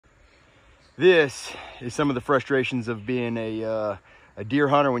This is some of the frustrations of being a deer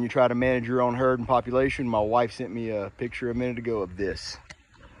hunter when you try to manage your own herd and population. My wife sent me a picture a minute ago of this.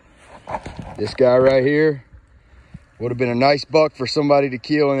 This guy right here would have been a nice buck for somebody to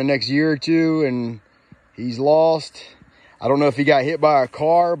kill in the next year or two, and he's lost. I don't know if he got hit by a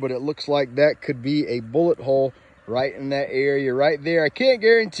car, but it looks like that could be a bullet hole right in that area right there. I can't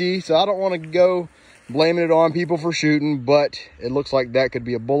guarantee, so I don't want to go blaming it on people for shooting, but it looks like that could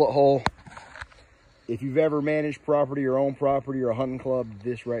be a bullet hole. If you've ever managed property or owned property or a hunting club,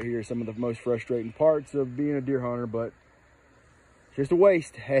 this right here is some of the most frustrating parts of being a deer hunter, but it's just a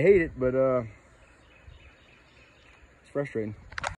waste. I hate it, but it's frustrating.